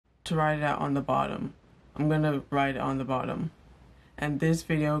to write it out on the bottom. I'm gonna write it on the bottom. And this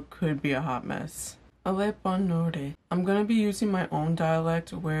video could be a hot mess. Alepanore. I'm gonna be using my own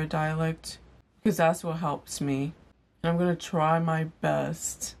dialect, Ware dialect, because that's what helps me. And I'm gonna try my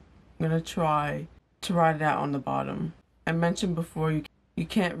best. I'm gonna try to write it out on the bottom. I mentioned before you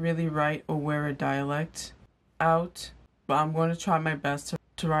can't really write a Ware dialect out, but I'm going to try my best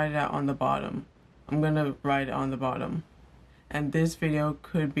to write it out on the bottom. I'm going to write it on the bottom. And this video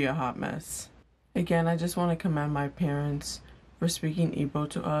could be a hot mess. Again, I just want to commend my parents for speaking Igbo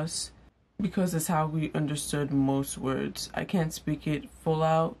to us, because it's how we understood most words. I can't speak it full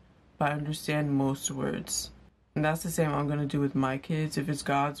out, but I understand most words. And that's the same I'm going to do with my kids. If it's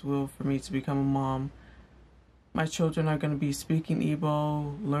God's will for me to become a mom, my children are going to be speaking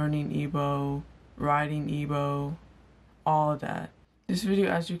Igbo, learning Igbo, writing Igbo, all of that. This video,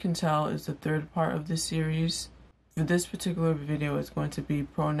 as you can tell, is the third part of this series. For this particular video, it's going to be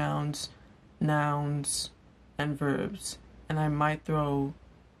pronouns, nouns, and verbs. And I might throw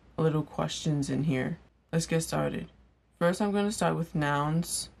a little questions in here. Let's get started. First, I'm going to start with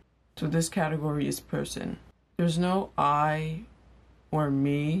nouns. So this category is person. There's no I or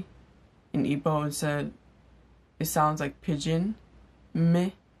me in Igbo. Instead, it sounds like pigeon.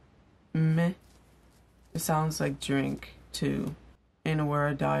 Me, me. It sounds like drink too in a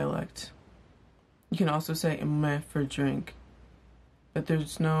Ware dialect. You can also say me for drink, but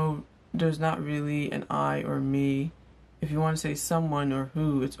there's not really an I or me. If you want to say someone or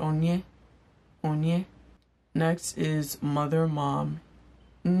who, it's onye, onye. Next is mother, mom,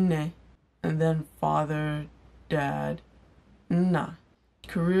 ne, and then father, dad, na.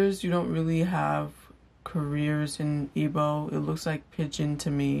 Careers, you don't really have careers in Igbo. It looks like pigeon to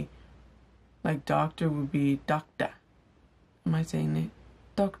me. Like doctor would be doctor. Am I saying it?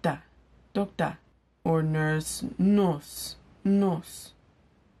 Doctor, doctor. Or nurse, nos, nos.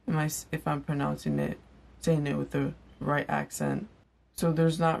 If I'm pronouncing it, saying it with the right accent. So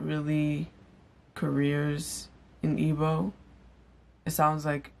there's not really careers in Igbo. It sounds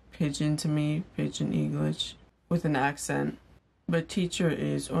like pigeon to me, pigeon English, with an accent. But teacher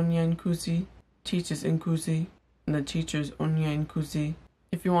is onye nkuzi, teaches nkuzi, and the teacher is onye nkuzi.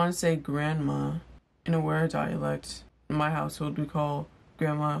 If you want to say grandma in a Ware dialect, in my household we call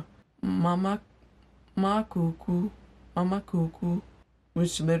grandma mama kuku, mama kuku,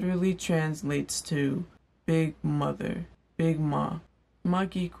 which literally translates to big mother, big ma.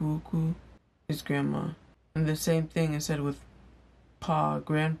 Magi kuku is grandma. And the same thing is said with pa,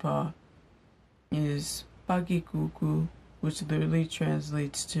 grandpa, is pagi kuku, which literally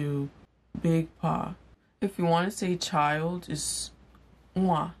translates to big pa. If you want to say child, is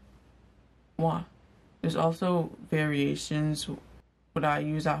wa, wa. There's also variations. What I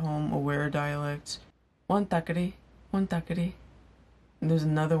use at home, a Ware dialect. One takere, one takere. And there's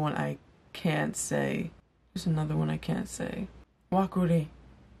another one I can't say. Wakure,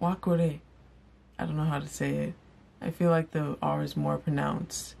 wakure. I don't know how to say it. I feel like the R is more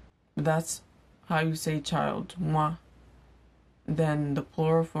pronounced. But that's how you say child, mwa. Then the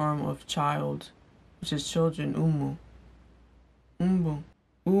plural form of child, which is children, umu. Umbu.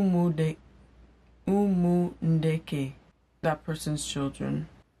 Umu ndeke. That person's children.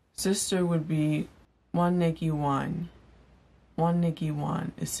 Sister would be wanegi wan. Wanegi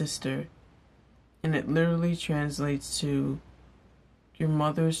wan is sister. And it literally translates to your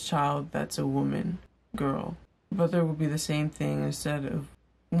mother's child that's a woman, girl. Brother would be the same thing. Instead of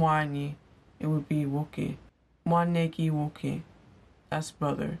wani, it would be woke. Wanegi woke. That's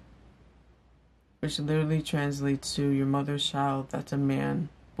brother. Which literally translates to your mother's child that's a man,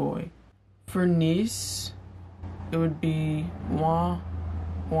 boy. For niece, it would be wa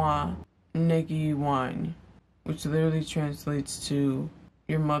negi wan, which literally translates to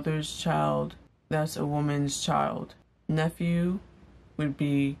your mother's child that's a woman's child. Nephew would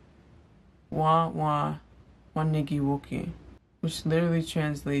be wa negi woke, which literally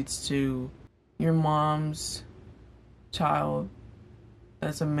translates to your mom's child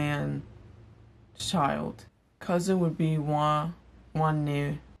that's a man's child. Cousin would be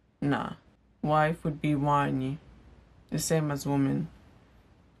ne na. Wife would be wani, the same as woman.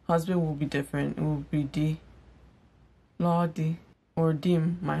 Husband will be different. It will be di, lodi, or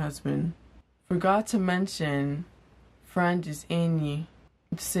dim, my husband. Forgot to mention, friend is enyi.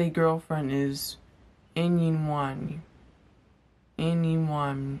 To say girlfriend is enyi wani.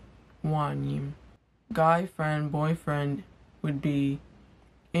 Enyi wani. Guy friend, boyfriend would be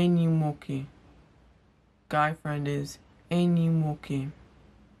enyi moke. Guy friend is enyi moke.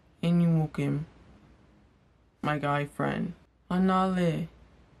 Enyi moke. My guy friend. Anale.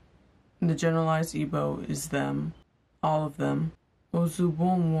 The generalized Igbo is them. All of them.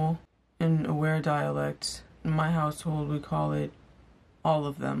 Ozubonwo in Aware dialect. In my household, we call it all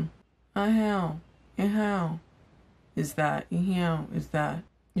of them. Ahau, ihau is that. Ihau is that.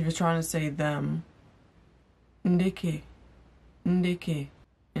 If you're trying to say them, ndike, ndike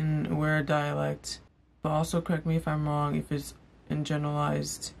in Aware dialect. But also correct me if I'm wrong if it's in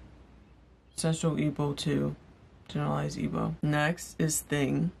generalized Central Igbo too. Generalized Igbo. Next is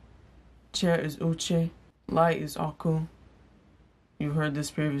thing. Chair is uche. Light is oku. You heard this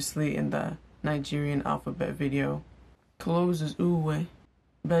previously in the Nigerian alphabet video. Clothes is uwe.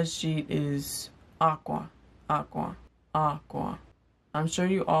 Bedsheet is aqua. Aqua. Aqua. I'm sure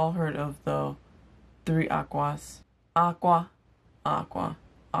you all heard of the 3 aquas. Aqua. Aqua.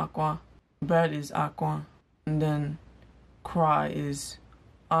 Aqua. Bed is aqua. And then cry is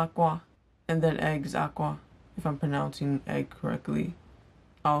aqua. And then egg is aqua. If I'm pronouncing egg correctly.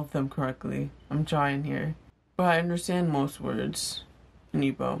 All of them correctly. I'm trying here. But I understand most words in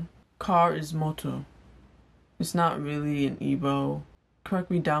Igbo. Car is moto. It's not really in Igbo.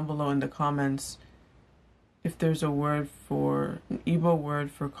 Correct me down below in the comments if there's a word for, an Igbo word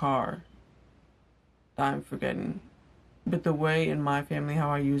for car that I'm forgetting. But the way in my family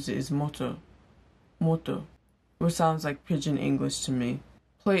how I use it is moto. Moto. Which sounds like pidgin English to me.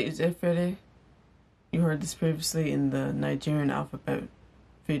 Plate is efere. You heard this previously in the Nigerian alphabet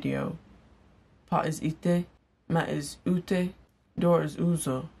video. Pot is ite. Mat is ute. Door is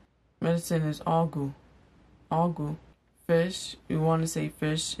uzo. Medicine is agu. Agu. Fish, you want to say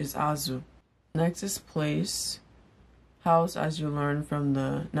fish, is azu. Next is place. House, as you learned from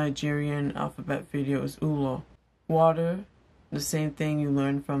the Nigerian alphabet video, is ulo. Water, the same thing you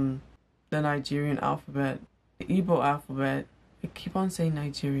learned from the Nigerian alphabet. The Igbo alphabet, I keep on saying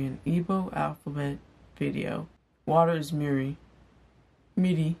Nigerian, Igbo alphabet video. Water is miri.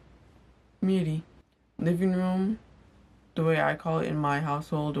 Miri. Miri. Living room, the way I call it in my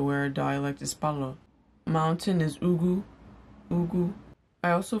household, Aware dialect, is palo. Mountain is ugu. Ugu.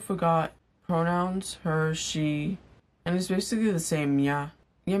 I also forgot pronouns, her, she, and it's basically the same. Ya.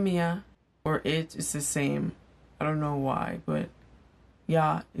 Yemiya. Or it is the same. I don't know why, but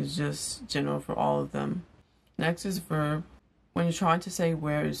ya is just general for all of them. Next is verb. When you're trying to say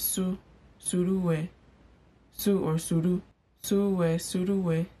where is su. Suruwe. Su or suru. Suwe,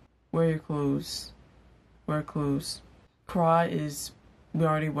 suruwe. Wear your clothes. Wear clothes. Cry is, we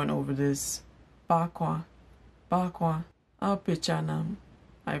already went over this. Bakwa. Bakwa. Apichanam.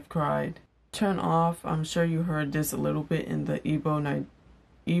 I've cried. Turn off. I'm sure you heard this a little bit in the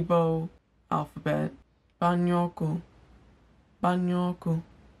Igbo alphabet. Banyoku. Banyoku.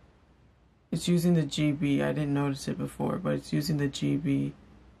 It's using the GB. I didn't notice it before, but it's using the GB.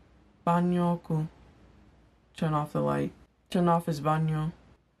 Banyoku. Turn off the light. Turn off is banyo.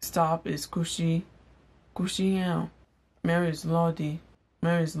 Stop is kushi. Kushi yao. Marry is lodi.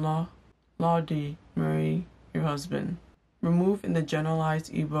 Marry is law. Lodi. Marry your husband. Remove in the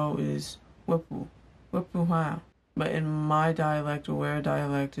generalized Igbo is wepu. Wepu hao. But in my dialect, Aware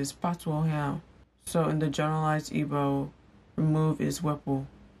dialect, is patuo hao. So in the generalized Igbo, remove is wepu.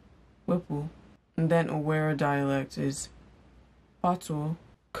 Wepu. And then Aware dialect is patuo.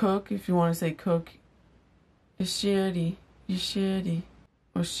 Cook, if you want to say cook, ishiri. Ishiri.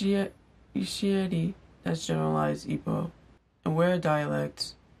 Or ishiri. That's generalized Igbo. Aware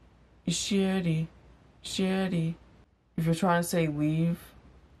dialect, ishiri. Shiri. If you're trying to say leave,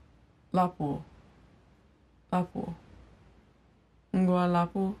 lapo. Lapo. Ngwa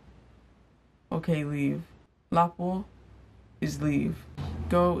lapo. Okay, leave. Lapo is leave.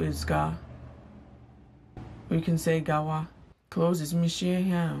 Go is ga. Or you can say gawa. Close is mishe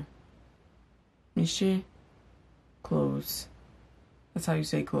hao. Mishe. Close. That's how you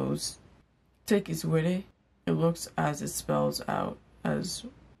say close. Take is were. It looks as it spells out as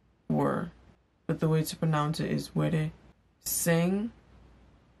were. But the way to pronounce it is were. Sing,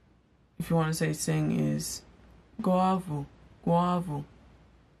 if you want to say sing, is goavu. Goavu.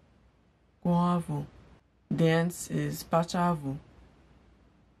 Goavu. Dance is bachavu.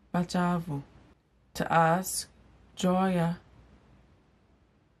 Bachavu. To ask, joya.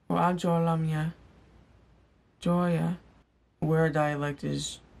 Or ajolamia. Joya. Where dialect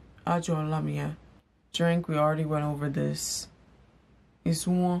is ajolamia. Drink, we already went over this. Is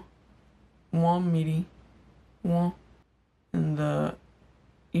one miri. One. In the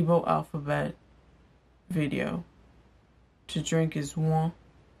Igbo alphabet video. To drink is one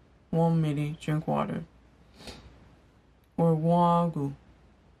miri, drink water. Or wagu.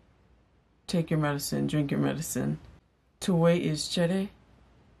 Take your medicine, drink your medicine. To wait is chere.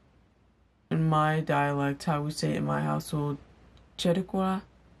 In my dialect, how we say it in my household, cherekula,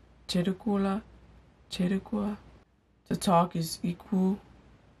 cherekula, cherekula. To talk is iku,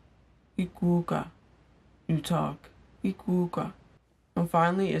 ikuka. You talk, ikuka. And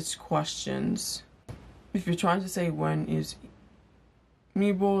finally, it's questions. If you're trying to say when is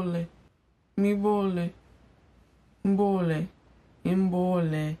mibole, mibole, mbole,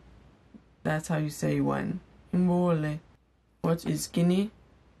 imbole. That's how you say when. Imbole. What is gini?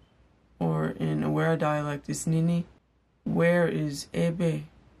 Or in a where dialect is nini. Where is ebe?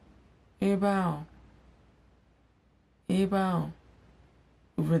 Ebao. Ebao.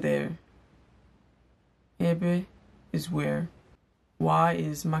 Over there. Ebe is where. Why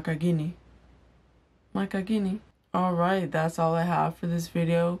is makagini? Makagini. Alright, that's all I have for this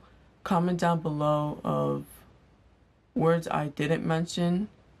video. Comment down below of words I didn't mention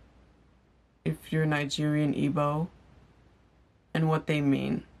if you're Nigerian Igbo and what they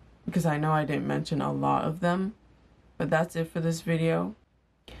mean, because I know I didn't mention a lot of them. But that's it for this video.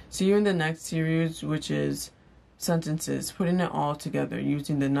 See you in the next series, which is sentences, putting it all together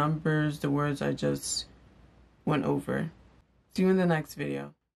using the numbers, the words I just went over. See you in the next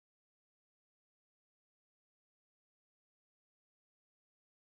video.